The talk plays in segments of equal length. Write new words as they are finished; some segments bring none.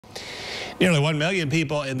Nearly 1 million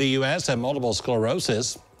people in the U.S. have multiple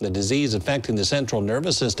sclerosis, the disease affecting the central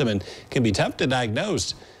nervous system, and can be tough to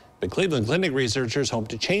diagnose. But Cleveland Clinic researchers hope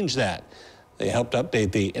to change that. They helped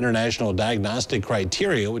update the international diagnostic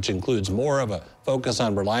criteria, which includes more of a focus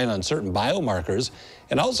on relying on certain biomarkers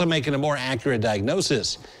and also making a more accurate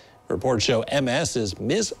diagnosis. Reports show MS is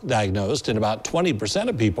misdiagnosed in about 20%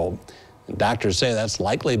 of people. Doctors say that's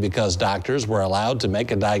likely because doctors were allowed to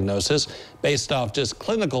make a diagnosis based off just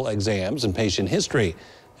clinical exams and patient history.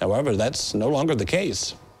 However, that's no longer the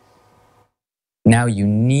case. Now you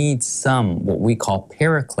need some what we call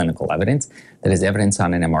paraclinical evidence, that is evidence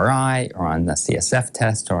on an MRI or on the CSF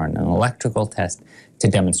test or on an electrical test to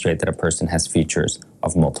demonstrate that a person has features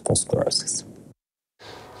of multiple sclerosis.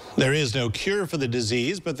 There is no cure for the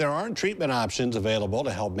disease, but there are treatment options available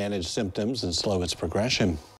to help manage symptoms and slow its progression.